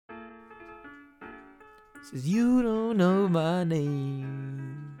Says you don't know my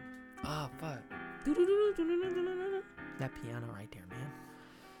name. Oh fuck. That piano right there,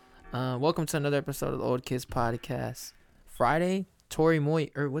 man. Welcome to another episode of the Old Kids Podcast. Friday, Toro y Moi,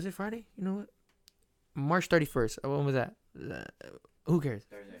 or was it Friday? You know what? March 31st. When was that? Who cares?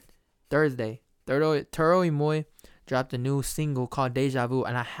 Thursday. Toro y Moi dropped a new single called Déjà Vu,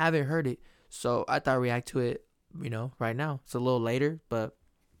 and I haven't heard it, so I thought I'd react to it, right now. It's a little later, but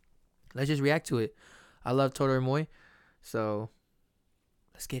let's just react to it. I love Toro y Moi, so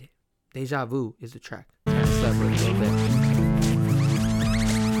let's get it. Déjà Vu is the track. Turn this up a little bit.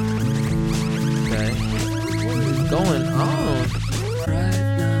 Okay. What is going on?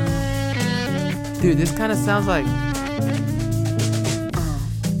 Dude, this kind of sounds like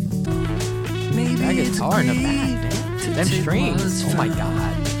that guitar in the back, man. Them strings. Oh my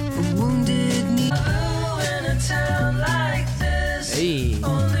god. Hey.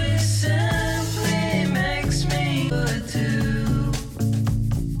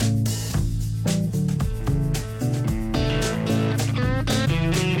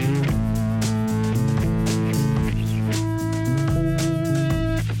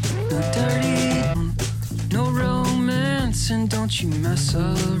 And don't you mess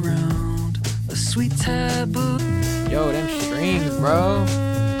around. A sweet taboo. Yo, them strings, bro.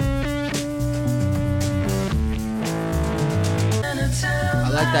 I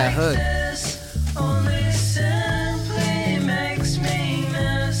like that hook.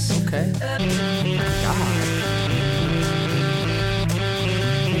 Okay. God.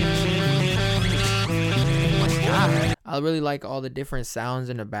 Oh my God. I really like all the different sounds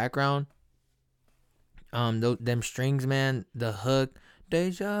in the background. Them strings, man, the hook,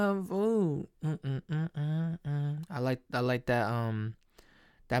 Deja Vu. I like that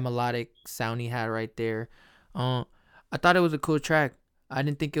that melodic sound he had right there. I thought it was a cool track. I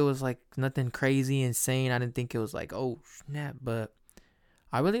didn't think it was like nothing crazy insane. I didn't think it was like, oh snap, but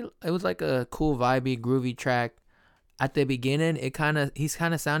it was like a cool vibey groovy track. At the beginning, he's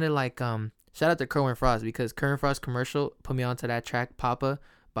kind of sounded like shout out to Kerwin Frost, because Kerwin Frost commercial put me onto that track Papa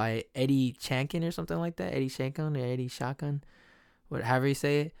by Eddie Shankin or something like that. Eddie Shankin or Eddie Shotgun, however you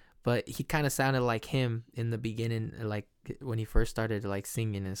say it. But he kind of sounded like him in the beginning, like when he first started like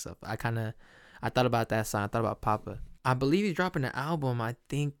singing and stuff. I thought about that song. I thought about Papa. I believe he's dropping an album, I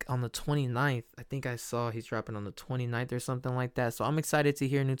think on the 29th. I think I saw he's dropping on the 29th or something like that. So I'm excited to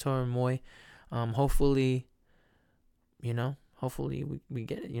hear new Toro y Moi. Hopefully, hopefully we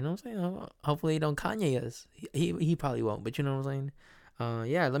get it. You know what I'm saying? Hopefully he don't Kanye us. He probably won't, but you know what I'm saying?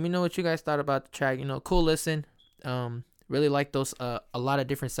 Yeah, let me know what you guys thought about the track. Cool listen. Really like those a lot of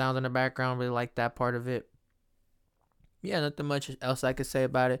different sounds in the background. Really like that part of it. Yeah, nothing much else I could say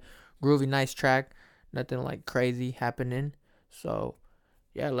about it. Groovy, nice track. Nothing like crazy happening. So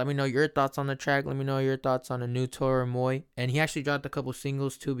yeah, let me know your thoughts on the track. Let me know your thoughts on the new Toro y Moi. And he actually dropped a couple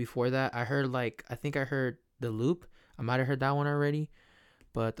singles too before that. I think I heard The Loop. I might have heard that one already,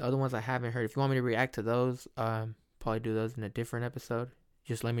 but the other ones I haven't heard. If you want me to react to those, probably do those in a different episode.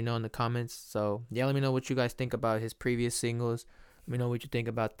 Just let me know in the comments. So yeah, let me know what you guys think about his previous singles. Let me know what you think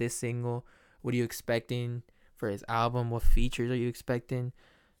about this single. What are you expecting for his album? What features are you expecting?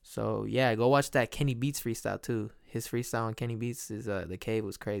 So yeah, go watch that Kenny Beats freestyle too. His freestyle on Kenny Beats is The Cave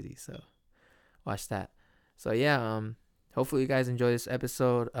was crazy. So watch that. So yeah, hopefully you guys enjoy this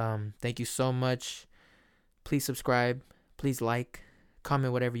episode. Thank you so much. Please subscribe. Please like.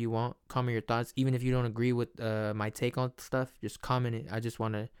 Comment whatever you want. Comment your thoughts. Even if you don't agree with my take on stuff, just comment it. I just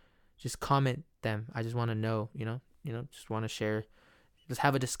want to comment them. I just want to know, just want to share. Just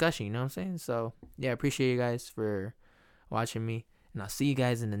have a discussion, you know what I'm saying? So, yeah, I appreciate you guys for watching me. And I'll see you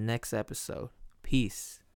guys in the next episode. Peace.